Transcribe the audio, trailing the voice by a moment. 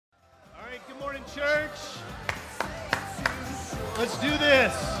morning, church. Let's do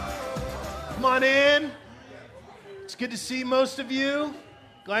this. Come on in. It's good to see most of you.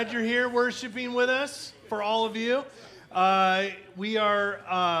 Glad you're here worshiping with us. For all of you, we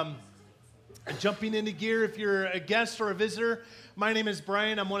are jumping into gear. If you're a guest or a visitor, my name is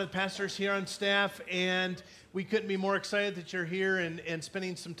Brian. I'm one of the pastors here on staff, and we couldn't be more excited that you're here and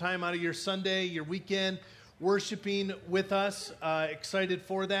spending some time out of your Sunday, your weekend, worshiping with us. Excited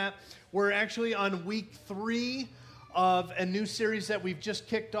for that. We're actually on week 3 of a new series that we've just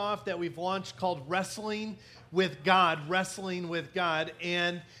kicked off that we've launched called Wrestling with God. Wrestling with God.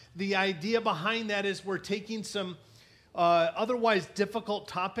 And the idea behind that is we're taking some otherwise difficult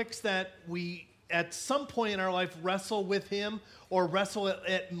topics that we at some point in our life wrestle with Him or wrestle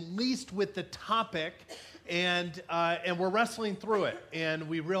at least with the topic, and we're wrestling through it. And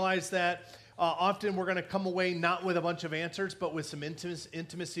we realize that often we're going to come away not with a bunch of answers, but with some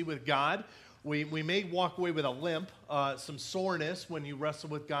intimacy with God. We may walk away with a limp, some soreness when you wrestle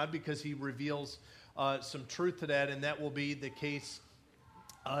with God because He reveals some truth to that, and that will be the case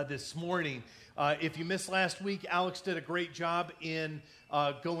this morning. If you missed last week, Alex did a great job in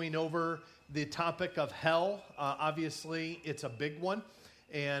going over the topic of hell. Obviously, it's a big one,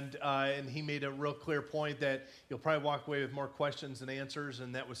 and he made a real clear point that you'll probably walk away with more questions than answers,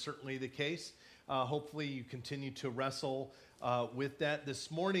 and that was certainly the case. Hopefully, you continue to wrestle with that.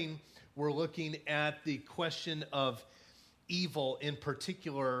 This morning, we're looking at the question of evil, in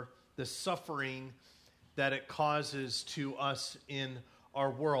particular, the suffering that it causes to us in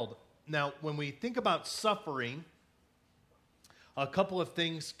our world. Now, when we think about suffering, a couple of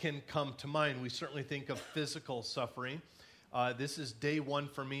things can come to mind. We certainly think of physical suffering. This is day 1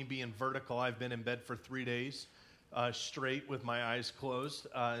 for me being vertical. I've been in bed for 3 days straight with my eyes closed,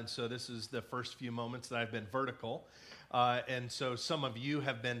 and so this is the first few moments that I've been vertical. And so some of you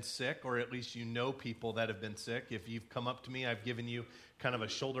have been sick, or at least you know people that have been sick. If you've come up to me, I've given you kind of a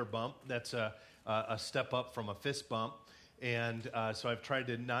shoulder bump. That's a step up from a fist bump. And so I've tried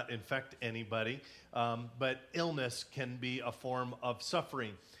to not infect anybody. But illness can be a form of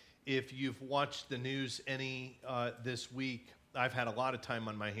suffering. If you've watched the news any this week, I've had a lot of time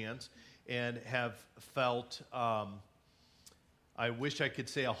on my hands and have felt, I wish I could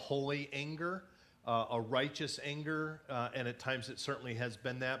say a holy anger, a righteous anger, and at times it certainly has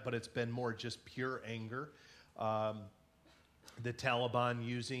been that, but it's been more just pure anger. The Taliban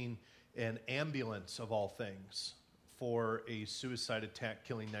using an ambulance, of all things, for a suicide attack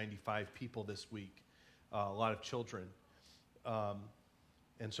killing 95 people this week, a lot of children.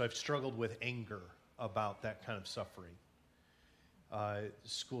 And so I've struggled with anger about that kind of suffering.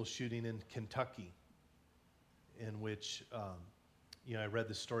 School shooting in Kentucky, in which I read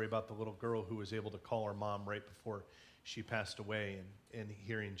the story about the little girl who was able to call her mom right before she passed away, and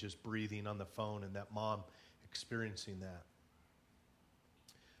hearing just breathing on the phone and that mom experiencing that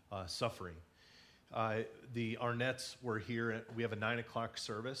suffering. The Arnett's were here. We have a 9 o'clock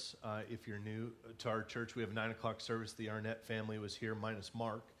service. If you're new to our church, we have a 9 o'clock service. The Arnett family was here, minus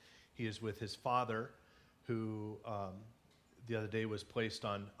Mark. He is with his father, who the other day was placed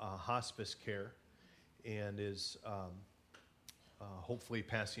on hospice care and is hopefully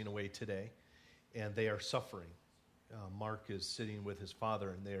passing away today. And they are suffering. Mark is sitting with his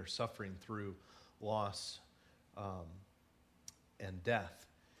father, and they are suffering through loss and death.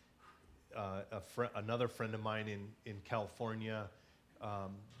 Another friend of mine in California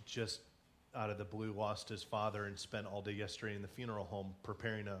just out of the blue lost his father and spent all day yesterday in the funeral home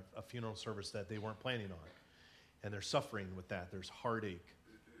preparing a funeral service that they weren't planning on. And they're suffering with that. There's heartache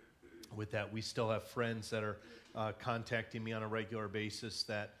with that. We still have friends that are contacting me on a regular basis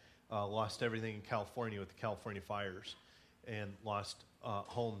that lost everything in California with the California fires and lost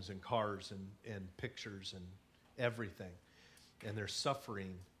homes and cars and pictures and everything. And they're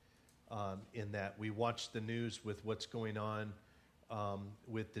suffering in that. We watch the news with what's going on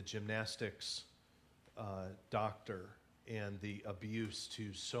with the gymnastics doctor and the abuse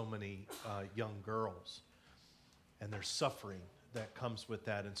to so many young girls. And there's suffering that comes with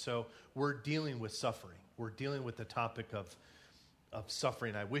that. And so we're dealing with suffering. We're dealing with the topic of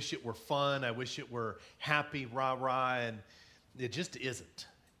suffering. I wish it were fun. I wish it were happy, rah-rah, and it just isn't.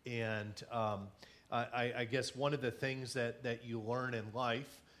 And I guess one of the things that you learn in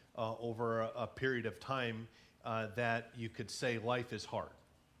life over a period of time that you could say life is hard.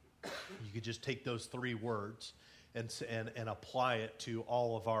 You could just take those 3 words and apply it to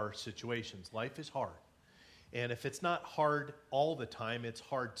all of our situations. Life is hard. And if it's not hard all the time, it's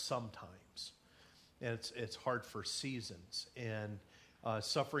hard sometimes. And it's hard for seasons. And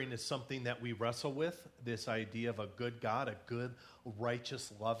Suffering is something that we wrestle with, this idea of a good God, a good,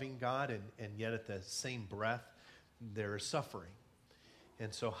 righteous, loving God, and yet at the same breath, there is suffering.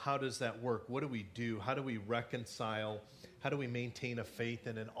 And so how does that work? What do we do? How do we reconcile? How do we maintain a faith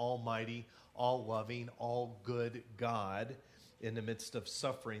in an almighty, all-loving, all-good God in the midst of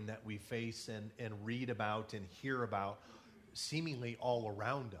suffering that we face and read about and hear about seemingly all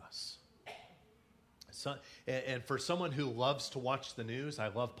around us? So, and for someone who loves to watch the news, I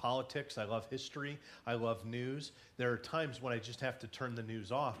love politics, I love history, I love news. There are times when I just have to turn the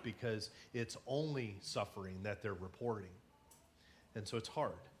news off because it's only suffering that they're reporting. And so it's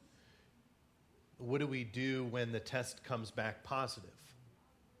hard. What do we do when the test comes back positive?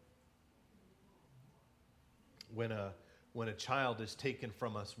 When a child is taken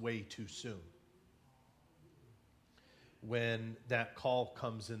from us way too soon? When that call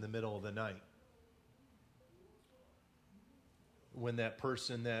comes in the middle of the night? When that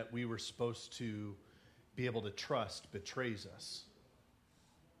person that we were supposed to be able to trust betrays us?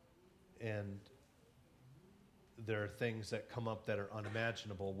 And there are things that come up that are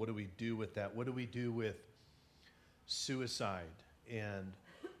unimaginable. What do we do with that? What do we do with suicide and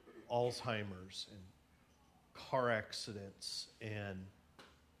Alzheimer's and car accidents and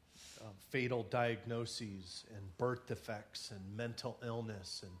fatal diagnoses and birth defects and mental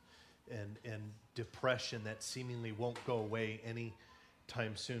illness and depression that seemingly won't go away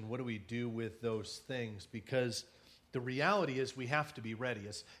anytime soon? What do we do with those things? Because the reality is we have to be ready.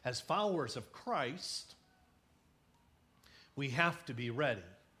 As followers of Christ, we have to be ready.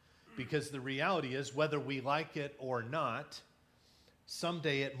 Because the reality is, whether we like it or not,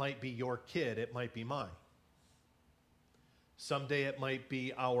 someday it might be your kid, it might be mine. Someday it might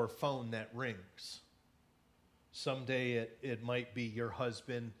be our phone that rings. Someday it might be your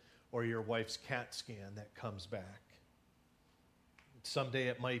husband or your wife's CAT scan that comes back. Someday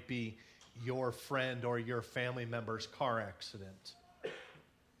it might be your friend or your family member's car accident.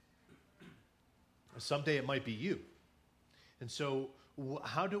 Someday it might be you. And so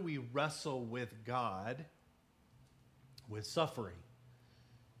how do we wrestle with God with suffering?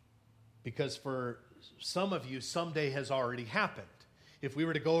 Because for some of you, someday has already happened. If we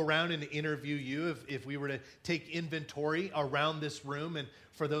were to go around and interview you, if we were to take inventory around this room, and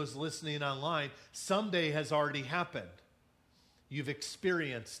for those listening online, someday has already happened. You've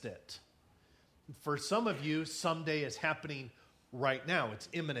experienced it. For some of you, someday is happening right now. It's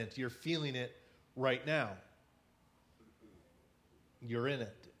imminent. You're feeling it right now. You're in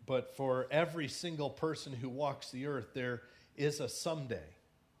it. But for every single person who walks the earth, there is a someday.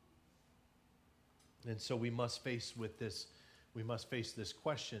 And so we must face this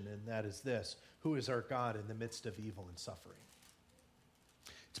question, and that is this: who is our God in the midst of evil and suffering?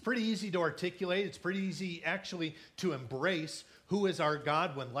 It's pretty easy to articulate. It's pretty easy, actually, to embrace who is our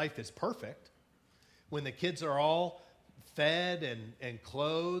God when life is perfect, when the kids are all fed and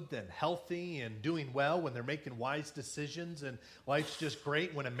clothed and healthy and doing well, when they're making wise decisions and life's just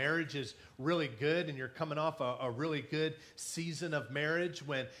great, when a marriage is really good and you're coming off a really good season of marriage,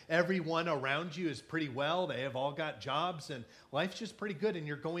 when everyone around you is pretty well, they have all got jobs and life's just pretty good, and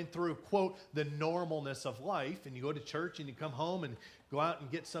you're going through, quote, the normalness of life, and you go to church and you come home and go out and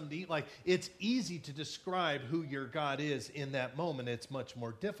get something to eat. Like, it's easy to describe who your God is in that moment. It's much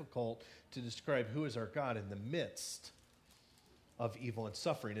more difficult to describe who is our God in the midst of evil and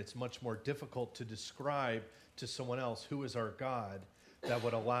suffering. It's much more difficult to describe to someone else who is our God that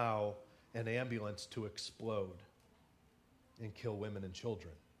would allow an ambulance to explode and kill women and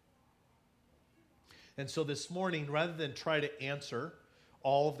children. And so this morning, rather than try to answer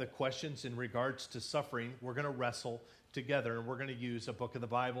all of the questions in regards to suffering, we're going to wrestle together, and we're going to use a book of the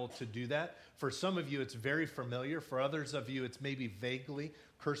Bible to do that. For some of you, it's very familiar. For others of you, it's maybe vaguely,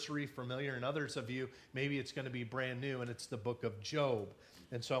 cursory familiar. And others of you, maybe it's going to be brand new, and it's the book of Job.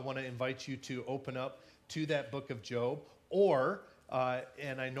 And so I want to invite you to open up to that book of Job, or,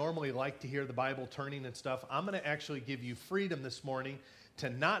 and I normally like to hear the Bible turning and stuff, I'm going to actually give you freedom this morning to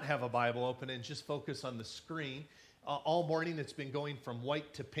not have a Bible open and just focus on the screen. All morning it's been going from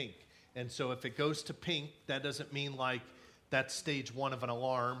white to pink. And so if it goes to pink, that doesn't mean like that's stage one of an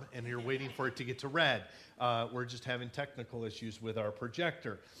alarm and you're waiting for it to get to red. We're just having technical issues with our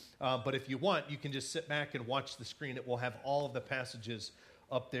projector. But if you want, you can just sit back and watch the screen. It will have all of the passages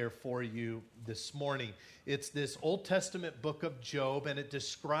up there for you this morning. It's this Old Testament book of Job, and it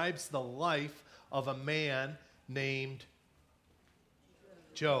describes the life of a man named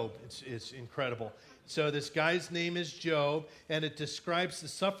Job. It's incredible. So this guy's name is Job, and it describes the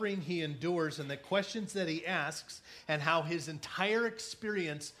suffering he endures and the questions that he asks and how his entire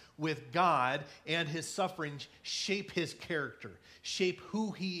experience with God and his suffering shape his character, shape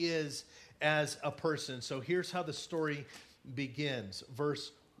who he is as a person. So here's how the story begins.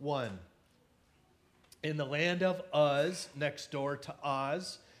 Verse 1. In the land of Uz, next door to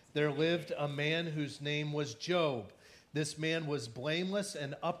Oz, there lived a man whose name was Job. This man was blameless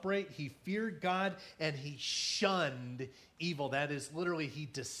and upright. He feared God and he shunned evil. That is literally, he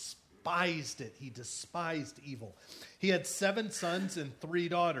despised it. He despised evil. He had 7 sons and 3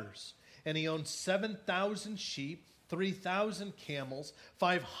 daughters, and he owned 7,000 sheep, 3,000 camels,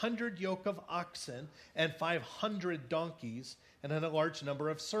 500 yoke of oxen, and 500 donkeys, and had a large number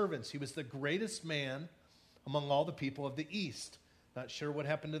of servants. He was the greatest man among all the people of the east. Not sure what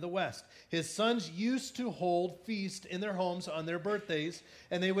happened to the west. His sons used to hold feast in their homes on their birthdays,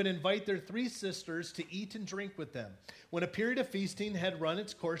 and they would invite their 3 sisters to eat and drink with them. When a period of feasting had run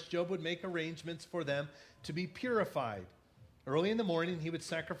its course, Job would make arrangements for them to be purified. Early in the morning, he would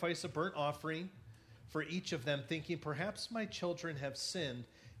sacrifice a burnt offering for each of them, thinking, perhaps my children have sinned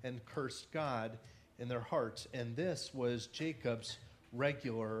and cursed God in their hearts. And this was Jacob's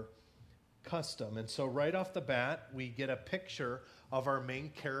regular custom. And so right off the bat, we get a picture of our main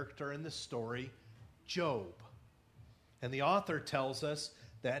character in the story, Job. And the author tells us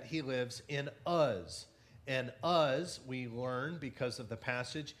that he lives in Uz. And Uz, we learn because of the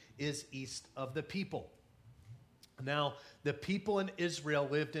passage, is east of the people. Now, the people in Israel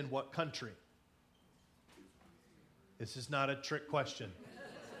lived in what country? This is not a trick question.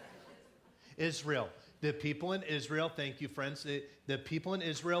 Israel. The people in Israel, thank you, friends. The people in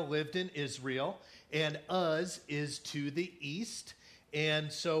Israel lived in Israel, and Uz is to the east.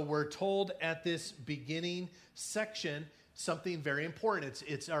 And so we're told at this beginning section something very important.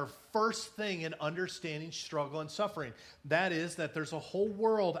 It's our first thing in understanding struggle and suffering. That is that there's a whole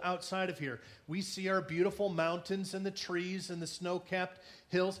world outside of here. We see our beautiful mountains and the trees and the snow-capped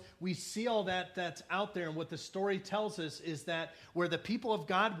hills. We see all that that's out there. And what the story tells us is that where the people of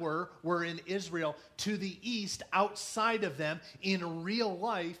God were in Israel. To the east, outside of them, in real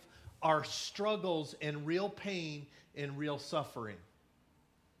life, are struggles and real pain and real suffering.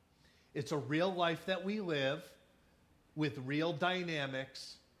 It's a real life that we live with real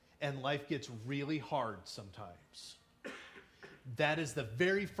dynamics, and life gets really hard sometimes. That is the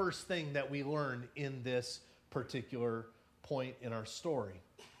very first thing that we learn in this particular point in our story.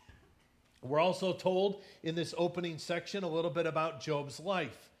 We're also told in this opening section a little bit about Job's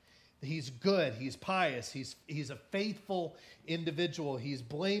life. He's good, he's pious, he's a faithful individual, he's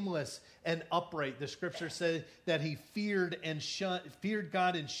blameless and upright. The scripture said that he feared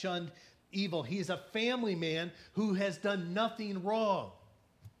God and shunned evil. He's a family man who has done nothing wrong.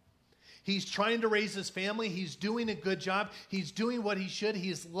 He's trying to raise his family. He's doing a good job. He's doing what he should.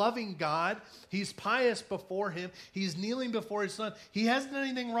 He's loving God. He's pious before him. He's kneeling before his son. He hasn't done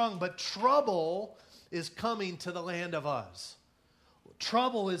anything wrong, but trouble is coming to the land of Uz.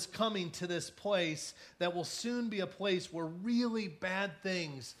 Trouble is coming to this place that will soon be a place where really bad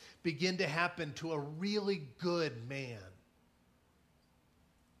things begin to happen to a really good man.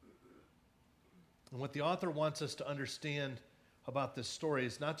 And what the author wants us to understand about this story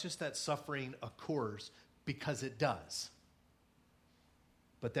is not just that suffering occurs, because it does,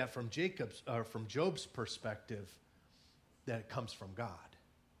 but that from Job's perspective, that it comes from God.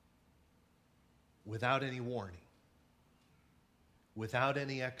 Without any warning. Without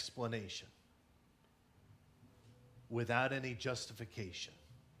any explanation. Without any justification.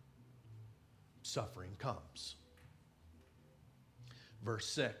 Suffering comes. Verse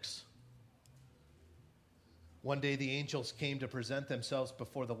 6. One day the angels came to present themselves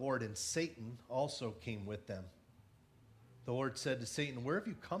before the Lord, and Satan also came with them. The Lord said to Satan, "Where have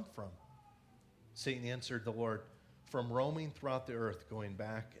you come from?" Satan answered the Lord, "From roaming throughout the earth, going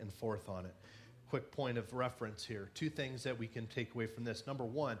back and forth on it." Quick point of reference here. 2 things that we can take away from this. Number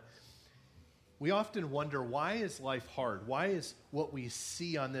 1, we often wonder, why is life hard? Why is what we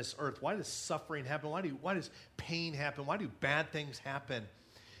see on this earth? Why does suffering happen? Why does pain happen? Why do bad things happen?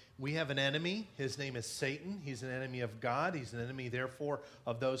 We have an enemy. His name is Satan. He's an enemy of God. He's an enemy, therefore,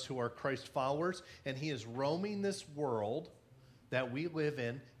 of those who are Christ followers. And he is roaming this world that we live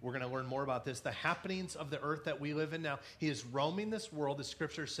in. We're going to learn more about this. The happenings of the earth that we live in now. He is roaming this world, the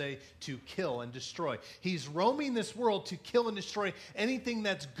scriptures say, to kill and destroy. He's roaming this world to kill and destroy anything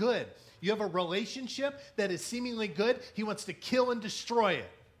that's good. You have a relationship that is seemingly good. He wants to kill and destroy it.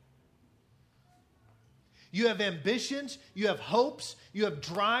 You have ambitions, you have hopes, you have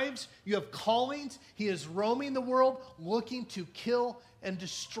drives, you have callings. He is roaming the world looking to kill and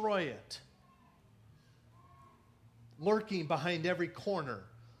destroy it. lurking behind every corner,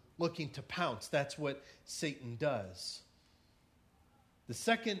 looking to pounce. That's what Satan does. The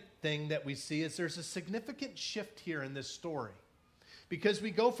second thing that we see is there's a significant shift here in this story. Because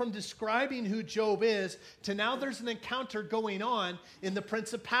we go from describing who Job is to now there's an encounter going on in the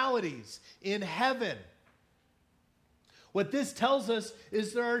principalities, in heaven. What this tells us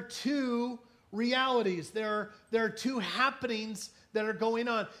is there are two realities. There are two happenings that are going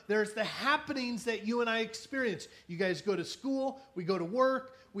on. There's the happenings that you and I experience. You guys go to school, we go to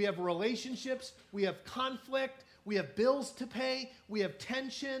work, we have relationships, we have conflict, we have bills to pay, we have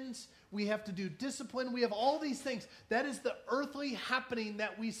tensions, we have to do discipline, we have all these things. That is the earthly happening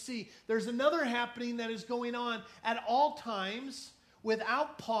that we see. There's another happening that is going on at all times,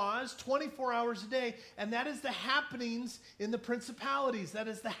 without pause, 24 hours a day, and that is the happenings in the principalities. That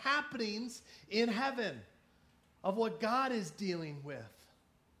is the happenings in heaven of what God is dealing with.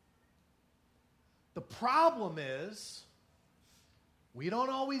 The problem is, we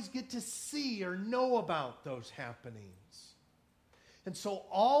don't always get to see or know about those happenings. And so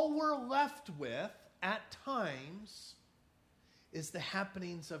all we're left with at times is the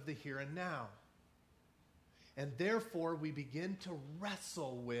happenings of the here and now. And therefore we begin to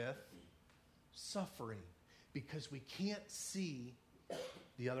wrestle with suffering because we can't see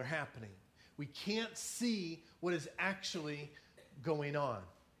the other happening. We can't see what is actually going on.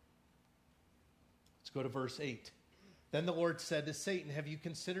 Let's go to verse 8. Then the Lord said to Satan, "Have you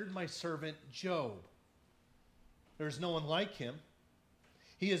considered my servant Job? There is no one like him.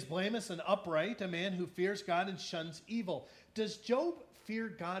 He is blameless and upright, a man who fears God and shuns evil." Does Job fear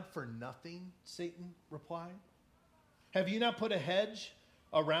God for nothing? Satan replied. "Have you not put a hedge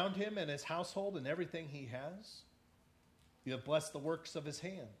around him and his household and everything he has? You have blessed the works of his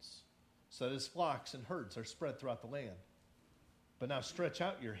hands, so that his flocks and herds are spread throughout the land. But now stretch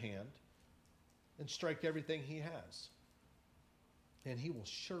out your hand and strike everything he has, and he will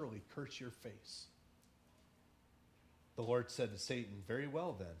surely curse your face." The Lord said to Satan, "Very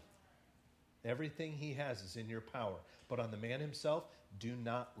well then. Everything he has is in your power, but on the man himself, do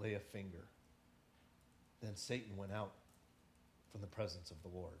not lay a finger." Then Satan went out from the presence of the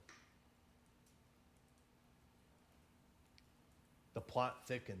Lord. The plot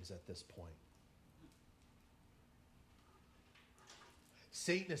thickens at this point.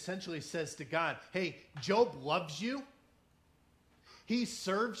 Satan essentially says to God, "Hey, Job loves you. He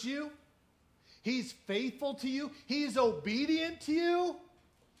serves you. He's faithful to you. He's obedient to you.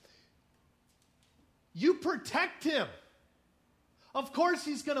 You protect him. Of course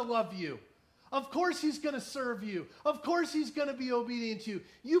he's going to love you. Of course he's going to serve you. Of course he's going to be obedient to you.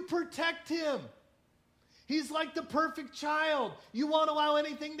 You protect him. He's like the perfect child. You won't allow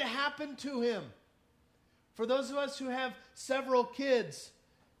anything to happen to him." For those of us who have several kids,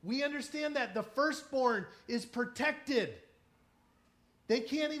 we understand that the firstborn is protected. They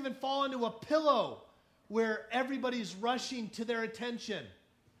can't even fall into a pillow where everybody's rushing to their attention.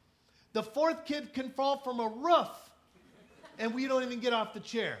 The fourth kid can fall from a roof and we don't even get off the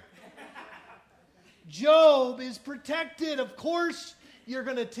chair. Job is protected. Of course you're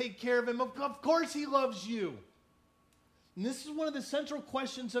going to take care of him. Of course he loves you. And this is one of the central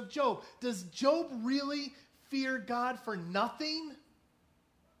questions of Job. Does Job really fear God for nothing?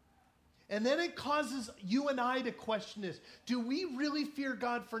 And then it causes you and I to question this. Do we really fear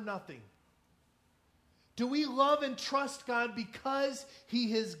God for nothing? Do we love and trust God because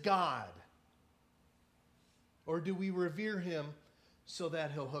he is God? Or do we revere him so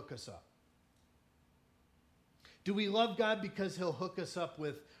that he'll hook us up? Do we love God because he'll hook us up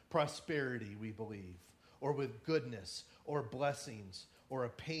with prosperity, we believe, or with goodness, or blessings, or a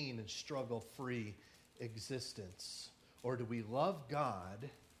pain and struggle-free existence? Or do we love God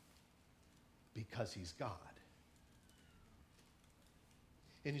because he's God?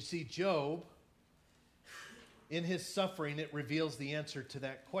 And you see, Job, in his suffering, it reveals the answer to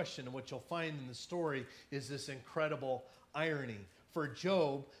that question. And what you'll find in the story is this incredible irony. For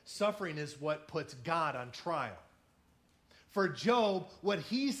Job, suffering is what puts God on trial. For Job, what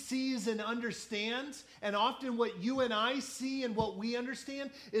he sees and understands, and often what you and I see and what we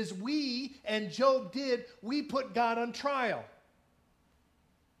understand, is we, and Job did, we put God on trial.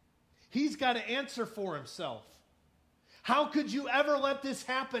 He's got to answer for himself. How could you ever let this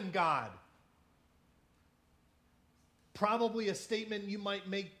happen, God? Probably a statement you might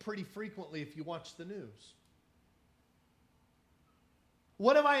make pretty frequently if you watch the news.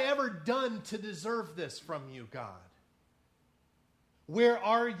 What have I ever done to deserve this from you, God? Where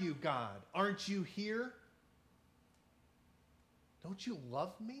are you, God? Aren't you here? Don't you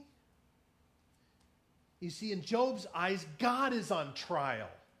love me? You see, in Job's eyes, God is on trial.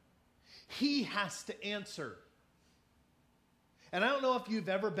 He has to answer. And I don't know if you've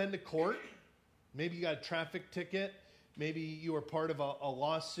ever been to court. Maybe you got a traffic ticket. Maybe you were part of a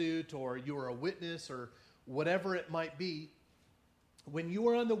lawsuit, or you were a witness, or whatever it might be. When you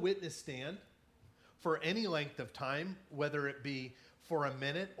are on the witness stand for any length of time, whether it be for a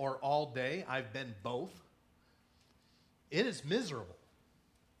minute or all day, I've been both, it is miserable.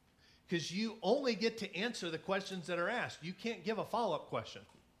 Because you only get to answer the questions that are asked. You can't give a follow-up question.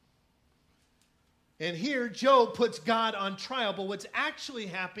 And here, Job puts God on trial. But what's actually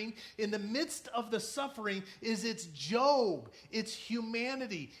happening in the midst of the suffering is it's Job, it's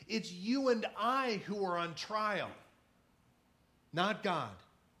humanity, it's you and I who are on trial, not God.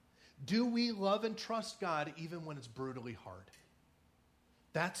 Do we love and trust God even when it's brutally hard?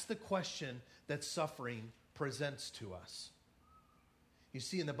 That's the question that suffering presents to us. You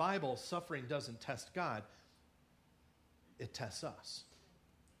see, in the Bible, suffering doesn't test God, it tests us.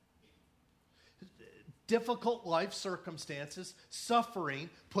 Difficult life circumstances, suffering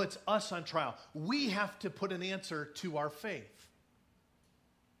puts us on trial. We have to put an answer to our faith.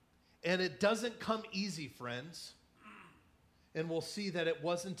 And it doesn't come easy, friends. And we'll see that it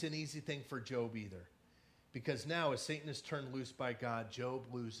wasn't an easy thing for Job either. Because now, as Satan is turned loose by God, Job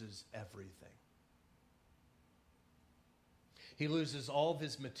loses everything. He loses all of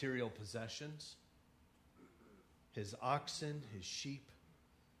his material possessions, his oxen, his sheep,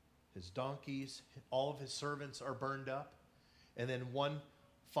 his donkeys, all of his servants are burned up. And then one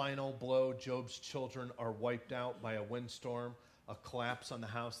final blow, Job's children are wiped out by a windstorm, a collapse on the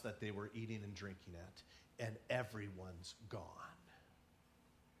house that they were eating and drinking at, and everyone's gone.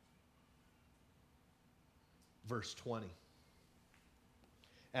 Verse 20.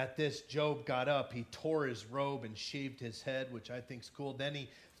 At this, Job got up. He tore his robe and shaved his head, which I think is cool. Then he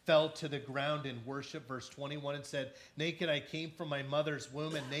fell to the ground in worship. Verse 21, and said, naked I came from my mother's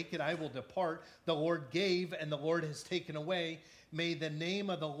womb, and naked I will depart. The Lord gave, and the Lord has taken away. May the name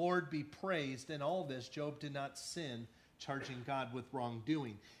of the Lord be praised. In all this, Job did not sin, charging God with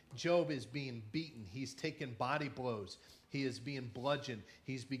wrongdoing. Job is being beaten. He's taken body blows. He is being bludgeoned.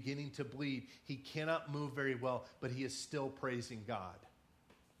 He's beginning to bleed. He cannot move very well, but he is still praising God.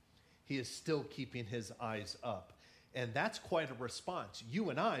 He is still keeping his eyes up. And that's quite a response. You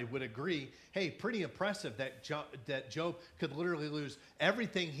and I would agree, hey, pretty impressive that Job could literally lose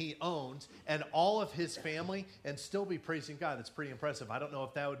everything he owns and all of his family and still be praising God. That's pretty impressive. I don't know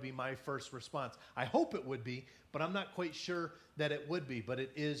if that would be my first response. I hope it would be, but I'm not quite sure that it would be. But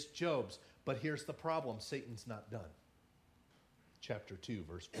it is Job's. But here's the problem. Satan's not done. Chapter 2,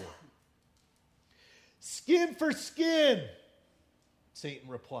 verse 4. Skin for skin, Satan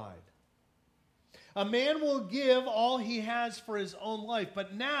replied. A man will give all he has for his own life,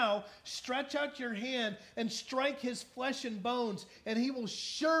 but now stretch out your hand and strike his flesh and bones, and he will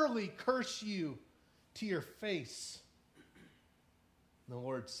surely curse you to your face. And the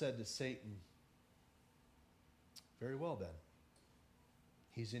Lord said to Satan, very well then,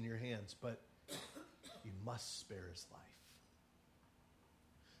 he's in your hands, but you must spare his life.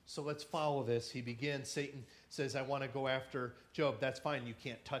 So let's follow this. He begins, Satan says, I want to go after Job. That's fine, you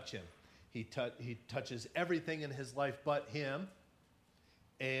can't touch him. He touches everything in his life but him,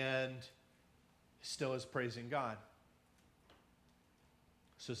 and still is praising God.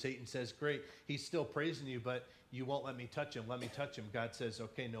 So Satan says, great, he's still praising you, but you won't let me touch him. Let me touch him. God says,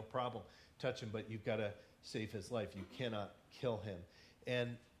 okay, no problem. Touch him, but you've got to save his life. You cannot kill him.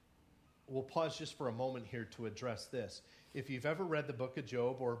 And we'll pause just for a moment here to address this. If you've ever read the book of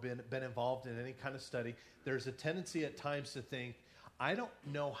Job or been involved in any kind of study, there's a tendency at times to think, I don't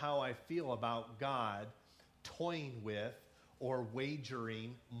know how I feel about God toying with or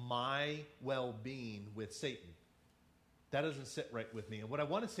wagering my well-being with Satan. That doesn't sit right with me. And what I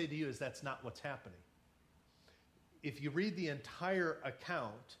want to say to you is that's not what's happening. If you read the entire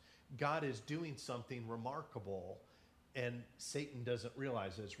account, God is doing something remarkable, and Satan doesn't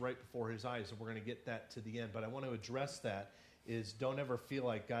realize it. It's right before his eyes, and we're going to get that to the end. But I want to address that is don't ever feel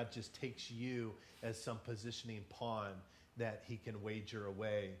like God just takes you as some positioning pawn that he can wager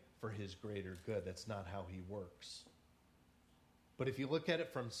away for his greater good. That's not how he works. But if you look at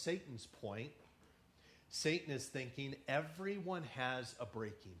it from Satan's point, Satan is thinking everyone has a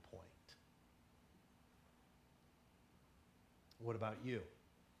breaking point. What about you?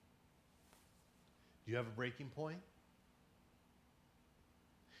 Do you have a breaking point?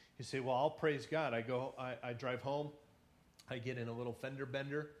 You say, well, I'll praise God. I drive home, I get in a little fender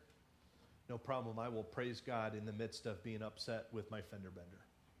bender. No problem. I will praise God in the midst of being upset with my fender bender.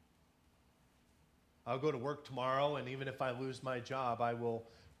 I'll go to work tomorrow, and even if I lose my job, I will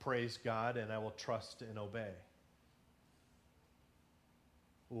praise God and I will trust and obey.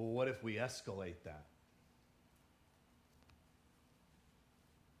 Well, what if we escalate that?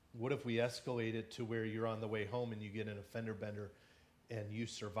 What if we escalate it to where you're on the way home and you get in a fender bender and you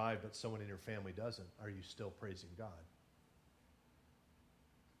survive, but someone in your family doesn't? Are you still praising God?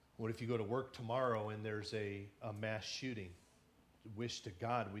 What if you go to work tomorrow and there's a mass shooting? Wish to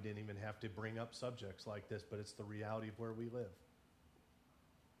God we didn't even have to bring up subjects like this, but it's the reality of where we live.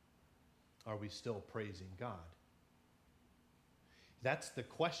 Are we still praising God? That's the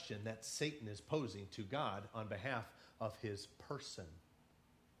question that Satan is posing to God on behalf of his person,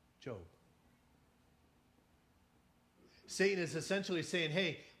 Job. Satan is essentially saying,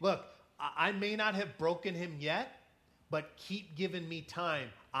 hey, look, I may not have broken him yet, but keep giving me time.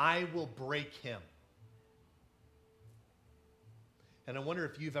 I will break him. And I wonder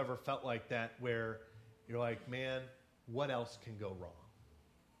if you've ever felt like that, where you're like, man, what else can go wrong?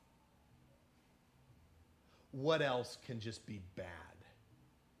 What else can just be bad?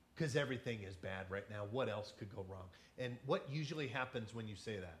 Because everything is bad right now. What else could go wrong? And what usually happens when you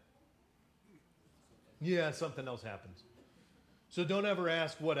say that? Yeah, something else happens. So don't ever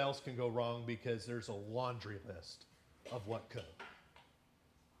ask what else can go wrong, because there's a laundry list of what could.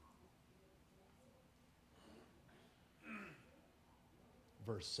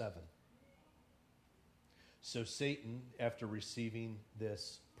 Verse 7. So Satan, after receiving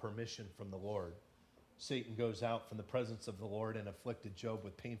this permission from the Lord, Satan goes out from the presence of the Lord and afflicted Job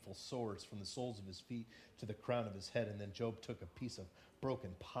with painful sores from the soles of his feet to the crown of his head. And then Job took a piece of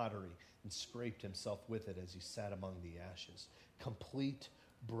broken pottery and scraped himself with it as he sat among the ashes. Complete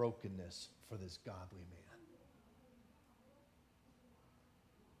brokenness for this godly man.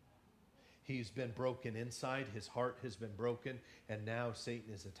 He's been broken inside. His heart has been broken. And now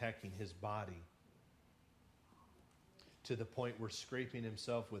Satan is attacking his body to the point where scraping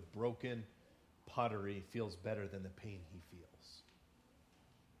himself with broken pottery feels better than the pain he feels.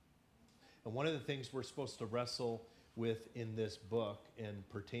 And one of the things we're supposed to wrestle with in this book and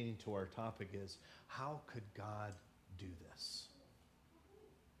pertaining to our topic is, how could God do this?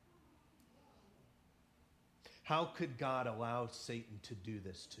 How could God allow Satan to do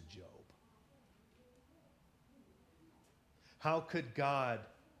this to Job? How could God,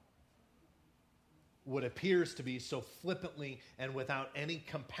 what appears to be so flippantly and without any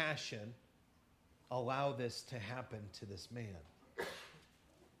compassion, allow this to happen to this man?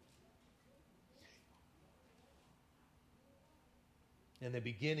 And the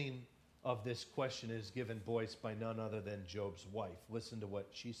beginning of this question is given voice by none other than Job's wife. Listen to what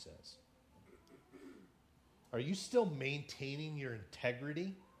she says. Are you still maintaining your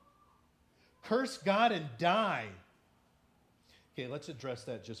integrity? Curse God and die. Okay, let's address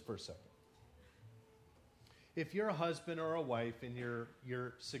that just for a second. If you're a husband or a wife and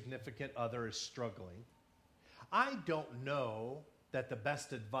your significant other is struggling, I don't know that the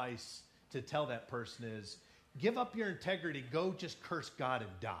best advice to tell that person is, give up your integrity, go just curse God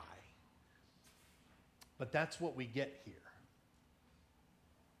and die. But that's what we get here.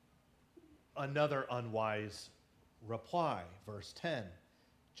 Another unwise reply, verse 10.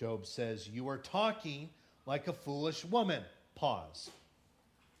 Job says, you are talking like a foolish woman. Pause.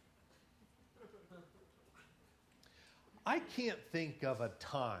 I can't think of a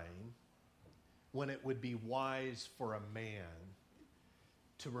time when it would be wise for a man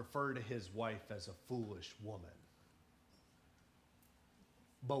to refer to his wife as a foolish woman.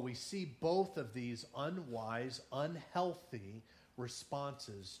 But we see both of these unwise, unhealthy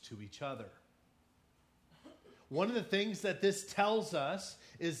responses to each other. One of the things that this tells us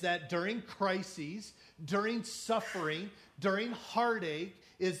is that during crises, during suffering, during heartache,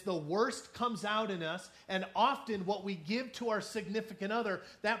 is the worst comes out in us, and often what we give to our significant other,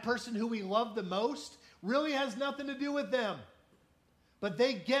 that person who we love the most, really has nothing to do with them. But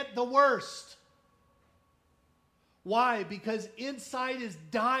they get the worst. Why? Because inside is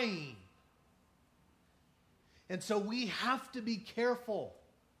dying. And so we have to be careful.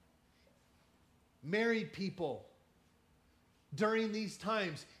 Married people, during these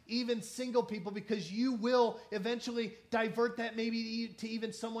times, even single people, because you will eventually divert that maybe to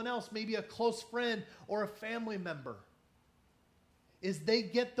even someone else, maybe a close friend or a family member, is they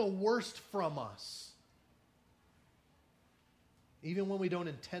get the worst from us, even when we don't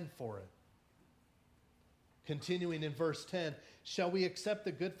intend for it. Continuing in verse 10, shall we accept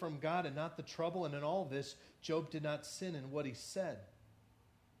the good from God and not the trouble? And in all this, Job did not sin in what he said.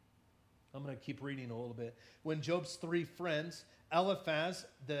 I'm going to keep reading a little bit. When Job's three friends, Eliphaz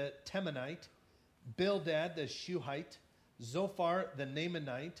the Temanite, Bildad the Shuhite, Zophar the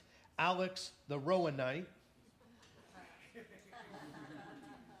Naamanite, Alex the Roanite.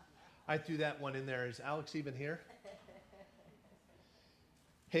 I threw that one in there. Is Alex even here?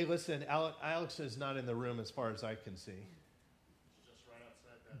 Hey, listen, Alex is not in the room as far as I can see. Just right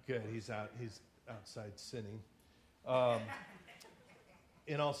outside that. Good. He's outside sinning.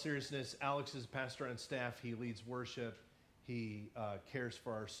 In all seriousness, Alex is pastor on staff. He leads worship. He cares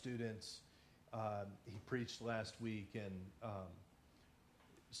for our students. He preached last week, and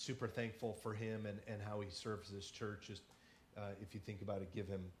super thankful for him and how he serves this church. Just if you think about it, give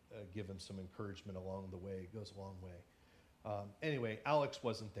him some encouragement along the way. It goes a long way. Anyway, Alex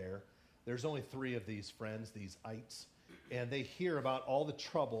wasn't there. There's only 3 of these friends, these ites, and they hear about all the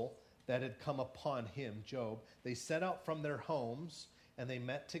trouble that had come upon him, Job. They set out from their homes, and they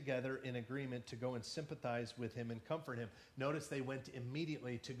met together in agreement to go and sympathize with him and comfort him. Notice they went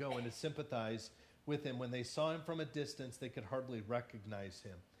immediately to go and to sympathize with him. When they saw him from a distance, they could hardly recognize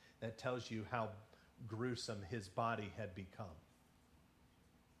him. That tells you how gruesome his body had become.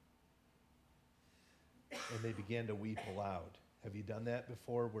 And they began to weep aloud. Have you done that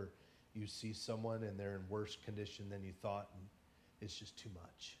before, where you see someone and they're in worse condition than you thought, and it's just too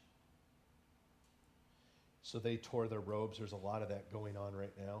much? So they tore their robes. There's a lot of that going on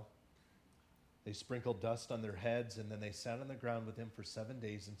right now. They sprinkled dust on their heads, and then they sat on the ground with him for 7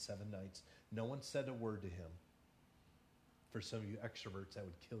 days and 7 nights. No one said a word to him. For some of you extroverts, that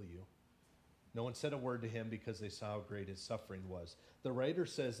would kill you. No one said a word to him because they saw how great his suffering was. The writer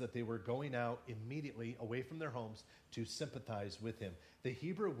says that they were going out immediately away from their homes to sympathize with him. The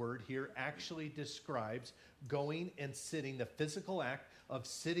Hebrew word here actually describes going and sitting, the physical act of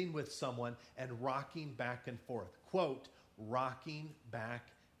sitting with someone and rocking back and forth. Quote, rocking back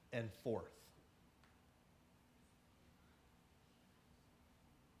and forth.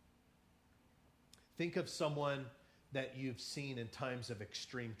 Think of someone that you've seen in times of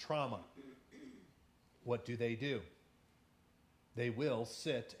extreme trauma. What do? They will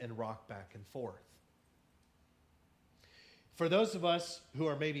sit and rock back and forth. For those of us who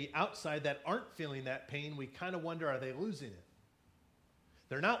are maybe outside that aren't feeling that pain, we kind of wonder, are they losing it?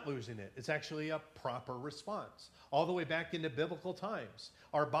 They're not losing it. It's actually a proper response. All the way back into biblical times.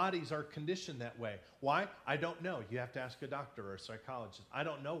 Our bodies are conditioned that way. Why? I don't know. You have to ask a doctor or a psychologist. I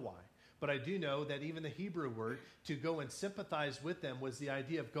don't know why. But I do know that even the Hebrew word to go and sympathize with them was the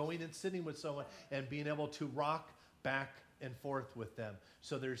idea of going and sitting with someone and being able to rock back and forth with them.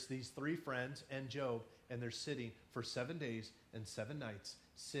 So there's these 3 friends and Job, and they're sitting for 7 days and 7 nights,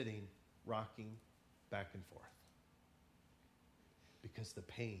 sitting, rocking back and forth. Because the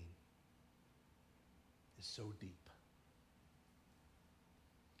pain is so deep.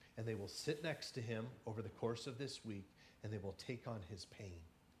 And they will sit next to him over the course of this week, and they will take on his pain.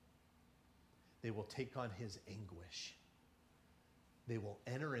 They will take on his anguish. They will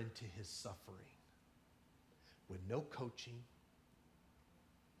enter into his suffering with no coaching,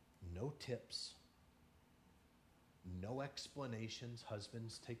 no tips, no explanations.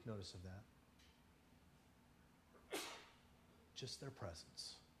 Husbands, take notice of that. Just their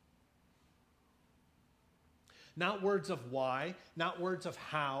presence. Not words of why, not words of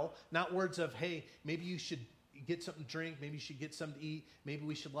how, not words of, hey, maybe you should get something to drink, maybe you should get something to eat, maybe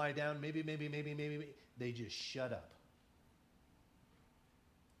we should lie down, maybe. They just shut up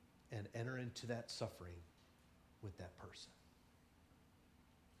and enter into that suffering with that person.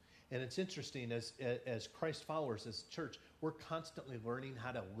 And it's interesting, as Christ followers, as church, we're constantly learning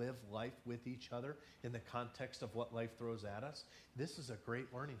how to live life with each other in the context of what life throws at us. This is a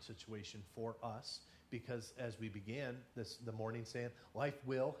great learning situation for us because as we began the morning saying, life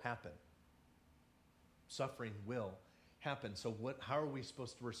will happen. Suffering will happen. So how are we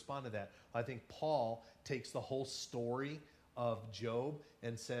supposed to respond to that? I think Paul takes the whole story of Job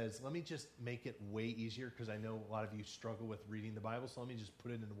and says, let me just make it way easier because I know a lot of you struggle with reading the Bible, so let me just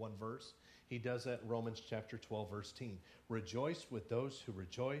put it into one verse. He does that in Romans chapter 12, verse 10. Rejoice with those who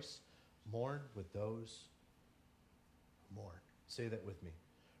rejoice, mourn with those who mourn. Say that with me.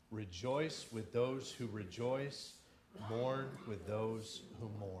 Rejoice with those who rejoice, mourn with those who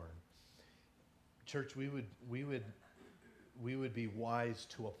mourn. Church, we would be wise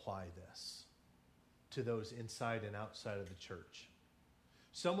to apply this to those inside and outside of the church.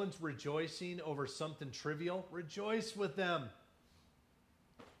 Someone's rejoicing over something trivial, rejoice with them.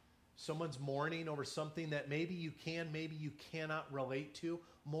 Someone's mourning over something that maybe you can, maybe you cannot relate to,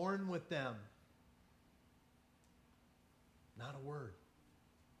 mourn with them. Not a word.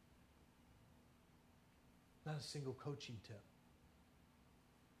 Not a single coaching tip.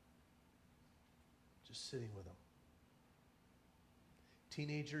 Just sitting with them.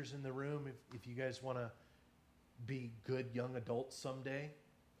 Teenagers in the room, if you guys want to be good young adults someday,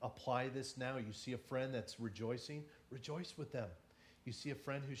 apply this now. You see a friend that's rejoicing, rejoice with them. You see a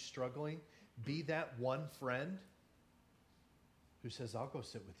friend who's struggling, be that one friend who says, I'll go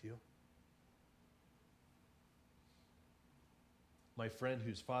sit with you. My friend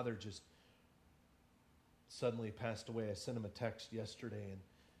whose father just suddenly passed away, I sent him a text yesterday and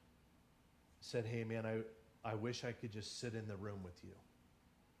said, hey man, I wish I could just sit in the room with you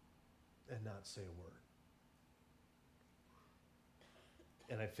and not say a word.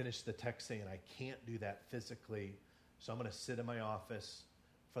 And I finished the text saying, I can't do that physically, so I'm going to sit in my office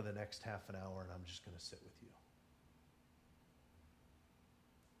for the next half an hour and I'm just going to sit with you.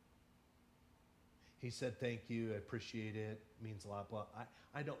 He said, thank you, I appreciate it, means a lot, blah.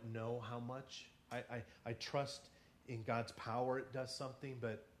 I don't know how much. I trust in God's power it does something,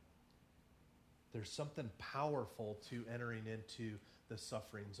 but there's something powerful to entering into the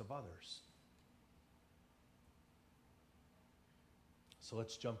sufferings of others. So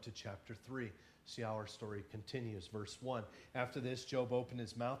let's jump to chapter 3. See how our story continues. Verse 1. After this, Job opened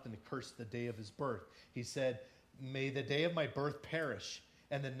his mouth and cursed the day of his birth. He said, may the day of my birth perish,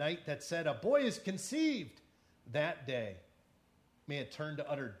 and the night that said, a boy is conceived. That day, may it turn to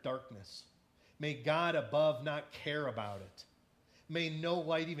utter darkness. May God above not care about it. May no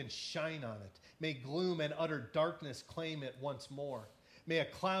light even shine on it. May gloom and utter darkness claim it once more. May a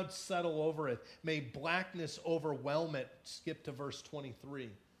cloud settle over it. May blackness overwhelm it. Skip to verse 23.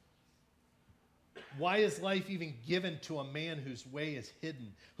 Why is life even given to a man whose way is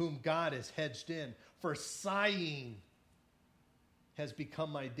hidden, whom God has hedged in? For sighing has become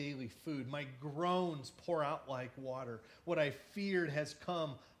my daily food. My groans pour out like water. What I feared has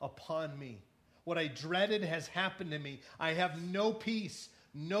come upon me. What I dreaded has happened to me. I have no peace,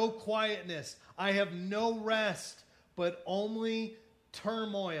 no quietness. I have no rest, but only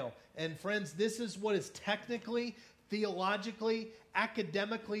turmoil. And friends, this is what is technically, theologically,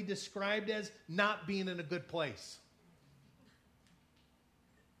 academically described as not being in a good place.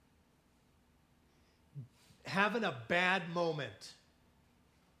 Having a bad moment.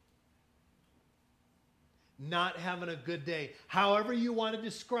 Not having a good day. However you want to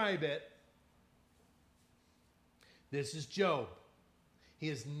describe it, this is Job. He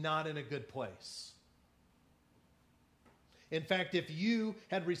is not in a good place. In fact, if you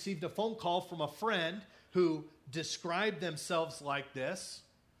had received a phone call from a friend who described themselves like this,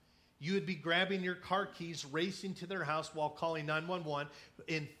 you would be grabbing your car keys, racing to their house while calling 911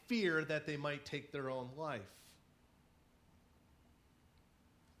 in fear that they might take their own life.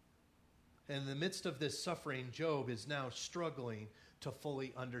 And in the midst of this suffering, Job is now struggling to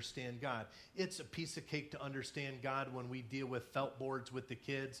fully understand God. It's a piece of cake to understand God when we deal with felt boards with the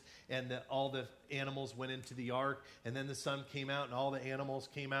kids and all the animals went into the ark and then the sun came out and all the animals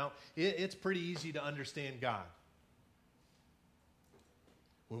came out. It's pretty easy to understand God.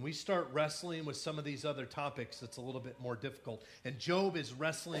 When we start wrestling with some of these other topics, it's a little bit more difficult. And Job is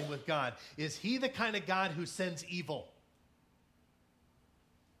wrestling with God. Is he the kind of God who sends evil?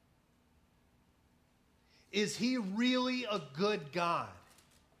 Is he really a good God?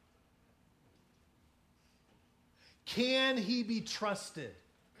 Can he be trusted?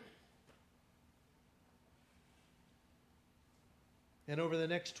 And over the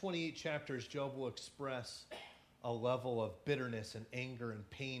next 28 chapters, Job will express a level of bitterness and anger and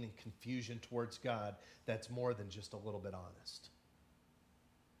pain and confusion towards God that's more than just a little bit honest.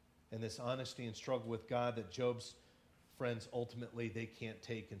 And this honesty and struggle with God that Job's friends ultimately they can't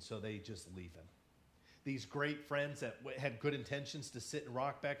take, and so they just leave him. These great friends that had good intentions to sit and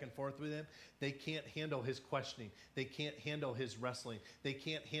rock back and forth with him, they can't handle his questioning. They can't handle his wrestling. They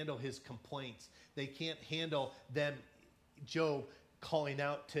can't handle his complaints. They can't handle them, Job, calling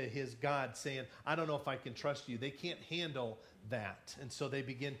out to his God saying, I don't know if I can trust you. They can't handle that. And so they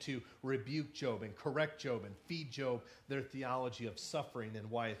begin to rebuke Job and correct Job and feed Job their theology of suffering and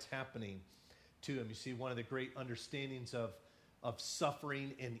why it's happening to him. You see, one of the great understandings of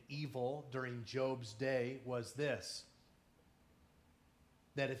suffering and evil during Job's day was this: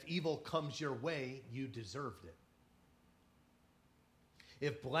 that if evil comes your way, you deserved it.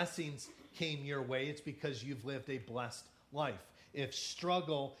 If blessings came your way, it's because you've lived a blessed life. If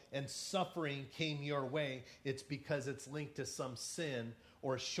struggle and suffering came your way, it's because it's linked to some sin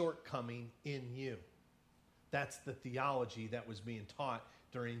or shortcoming in you. That's the theology that was being taught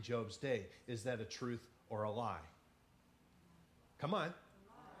during Job's day. Is that a truth or a lie? Come on.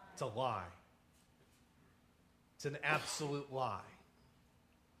 It's a lie. It's an absolute lie.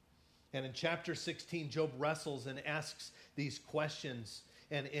 And in chapter 16, Job wrestles and asks these questions.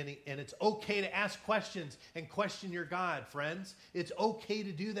 And it's okay to ask questions and question your God, friends. It's okay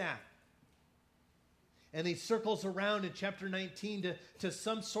to do that. And he circles around in chapter 19 to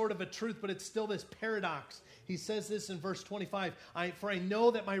some sort of a truth, but it's still this paradox. He says this in verse 25, For I know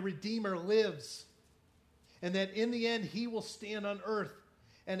that my Redeemer lives, and that in the end he will stand on earth.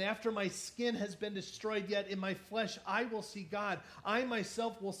 And after my skin has been destroyed, yet in my flesh I will see God. I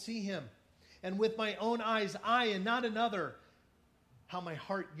myself will see him. And with my own eyes, I and not another, how my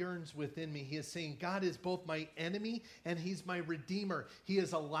heart yearns within me. He is saying, God is both my enemy and he's my redeemer. He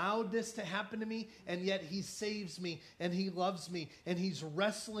has allowed this to happen to me, and yet he saves me and he loves me, and he's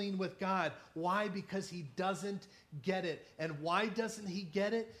wrestling with God. Why? Because he doesn't get it. And why doesn't he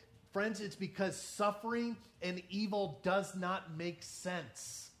get it? Friends, it's because suffering and evil does not make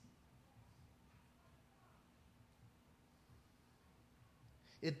sense.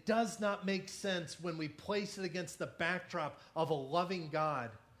 It does not make sense when we place it against the backdrop of a loving God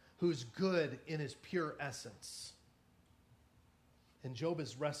who's good in his pure essence. And Job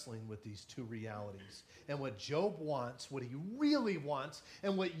is wrestling with these two realities. And what Job wants, what he really wants,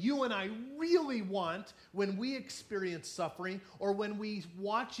 and what you and I really want when we experience suffering or when we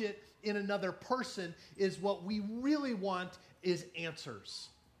watch it in another person, is what we really want is answers.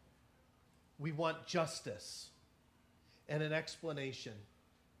 We want justice and an explanation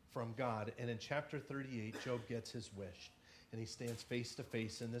from God. And in chapter 38, Job gets his wish. And he stands face to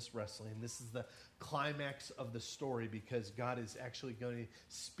face in this wrestling. This is the climax of the story, because God is actually going to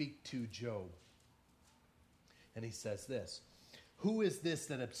speak to Job. And he says this: who is this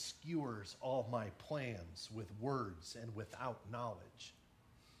that obscures all my plans with words and without knowledge?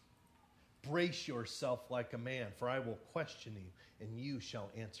 Brace yourself like a man, for I will question you, and you shall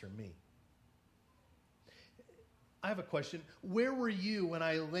answer me. I have a question. Where were you when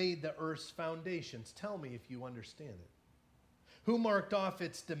I laid the earth's foundations? Tell me if you understand it. Who marked off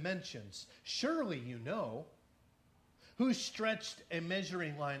its dimensions? Surely you know. Who stretched a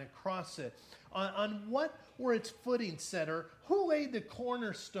measuring line across it? On what were its footings set? Or who laid the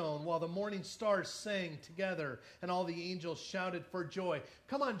cornerstone while the morning stars sang together and all the angels shouted for joy?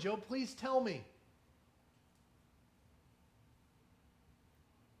 Come on, Job, please tell me.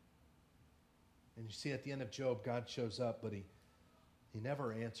 And you see, at the end of Job, God shows up, but he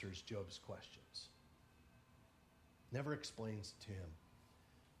never answers Job's questions. Never explains to him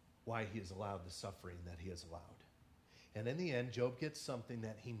why he has allowed the suffering that he has allowed. And in the end, Job gets something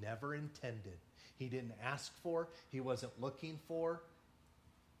that he never intended. He didn't ask for. He wasn't looking for.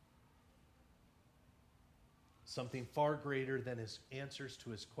 Something far greater than his answers to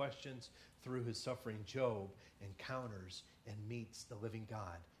his questions. Through his suffering, Job encounters and meets the living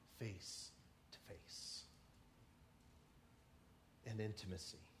God face to face. And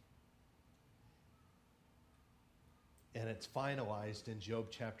intimacy. And it's finalized in Job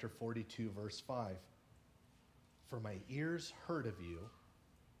chapter 42, verse 5. For my ears heard of you,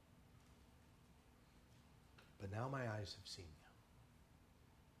 but now my eyes have seen you.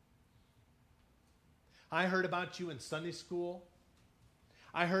 I heard about you in Sunday school.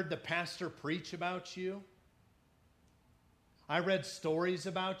 I heard the pastor preach about you. I read stories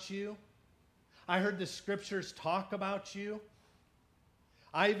about you. I heard the scriptures talk about you.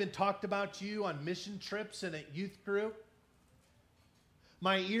 I even talked about you on mission trips and at youth group.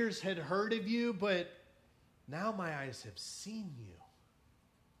 My ears had heard of you, but now my eyes have seen you.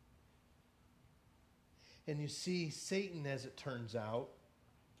 And you see, Satan, as it turns out,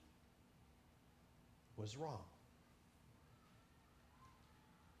 was wrong.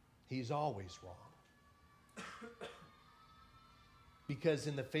 He's always wrong. Because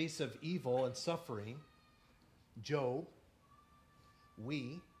in the face of evil and suffering, Job,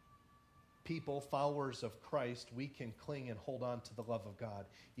 we, people, followers of Christ, we can cling and hold on to the love of God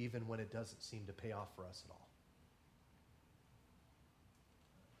even when it doesn't seem to pay off for us at all.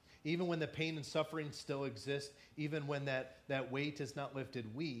 Even when the pain and suffering still exist, even when that weight is not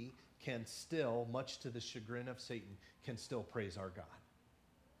lifted, we can still, much to the chagrin of Satan, can still praise our God.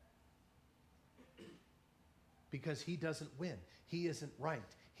 Because he doesn't win. He isn't right.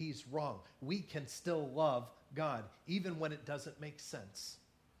 He's wrong. We can still love God, even when it doesn't make sense.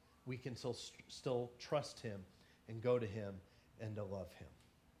 We can still trust him and go to him and to love him.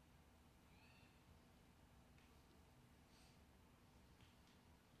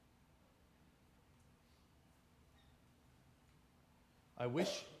 I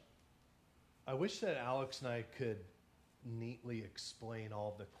wish that Alex and I could neatly explain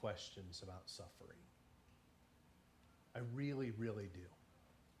all the questions about suffering. I really, really do.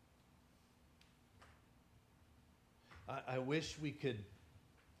 I wish we could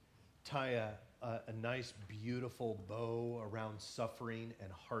tie a nice, beautiful bow around suffering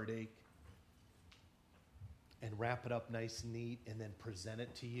and heartache and wrap it up nice and neat and then present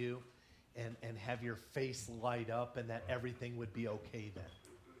it to you and have your face light up and that everything would be okay then.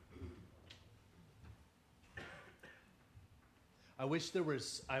 I wish there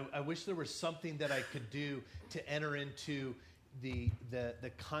was something that I could do to enter into the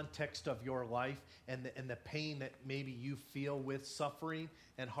context of your life and the pain that maybe you feel with suffering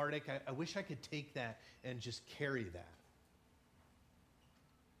and heartache. I wish I could take that and just carry that.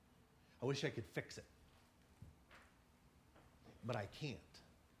 I wish I could fix it. But I can't.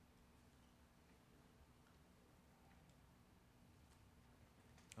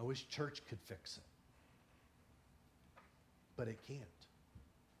 I wish church could fix it. But it can't.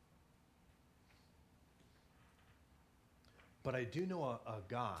 But I do know a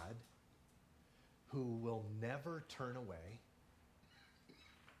God who will never turn away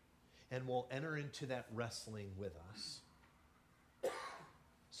and will enter into that wrestling with us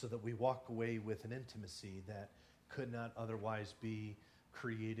so that we walk away with an intimacy that could not otherwise be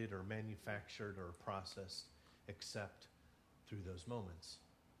created or manufactured or processed except through those moments.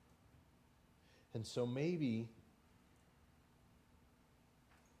 And so maybe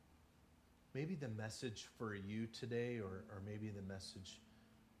the message for you today, or maybe the message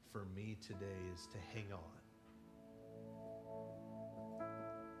for me today, is to hang on.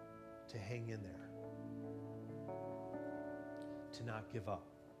 To hang in there. To not give up.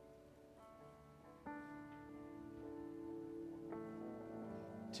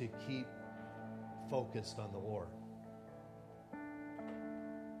 To keep focused on the Lord.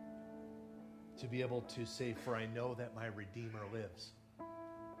 To be able to say, "For I know that my Redeemer lives."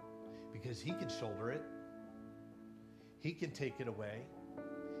 Because He can shoulder it. He can take it away.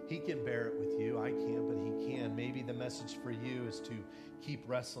 He can bear it with you. I can't, but He can. Maybe the message for you is to keep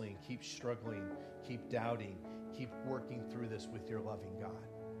wrestling, keep struggling, keep doubting, keep working through this with your loving God.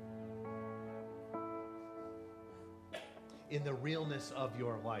 In the realness of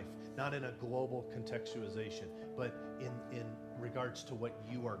your life, not in a global contextualization, but in regards to what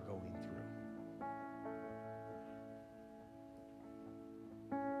you are going through.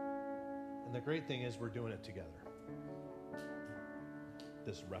 And the great thing is we're doing it together.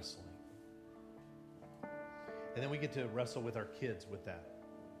 This wrestling. And then we get to wrestle with our kids with that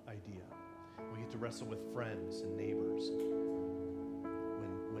idea. We get to wrestle with friends and neighbors.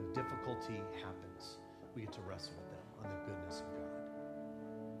 When difficulty happens, we get to wrestle with them on the goodness of God.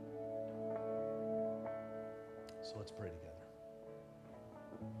 So let's pray together.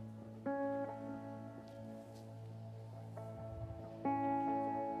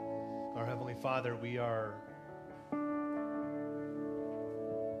 Our Heavenly Father, we're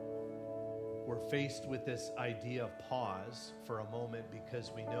faced with this idea of pause for a moment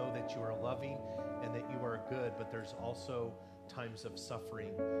because we know that you are loving and that you are good, but there's also times of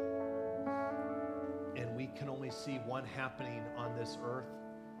suffering. And we can only see one happening on this earth.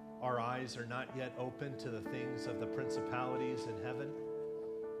 Our eyes are not yet open to the things of the principalities in heaven.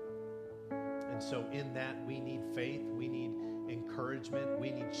 And so in that, we need faith, we need encouragement,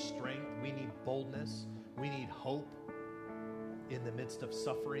 we need strength, we need boldness, we need hope in the midst of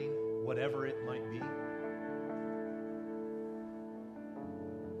suffering, whatever it might be.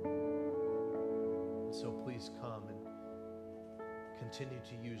 And so please come and continue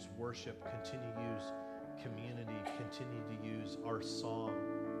to use worship, continue to use community, continue to use our song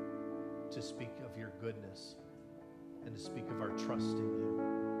to speak of your goodness and to speak of our trust in you.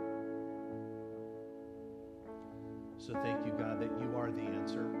 So thank you, God, that you are the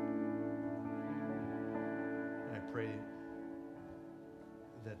answer. And I pray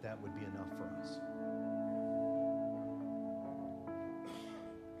that would be enough for us.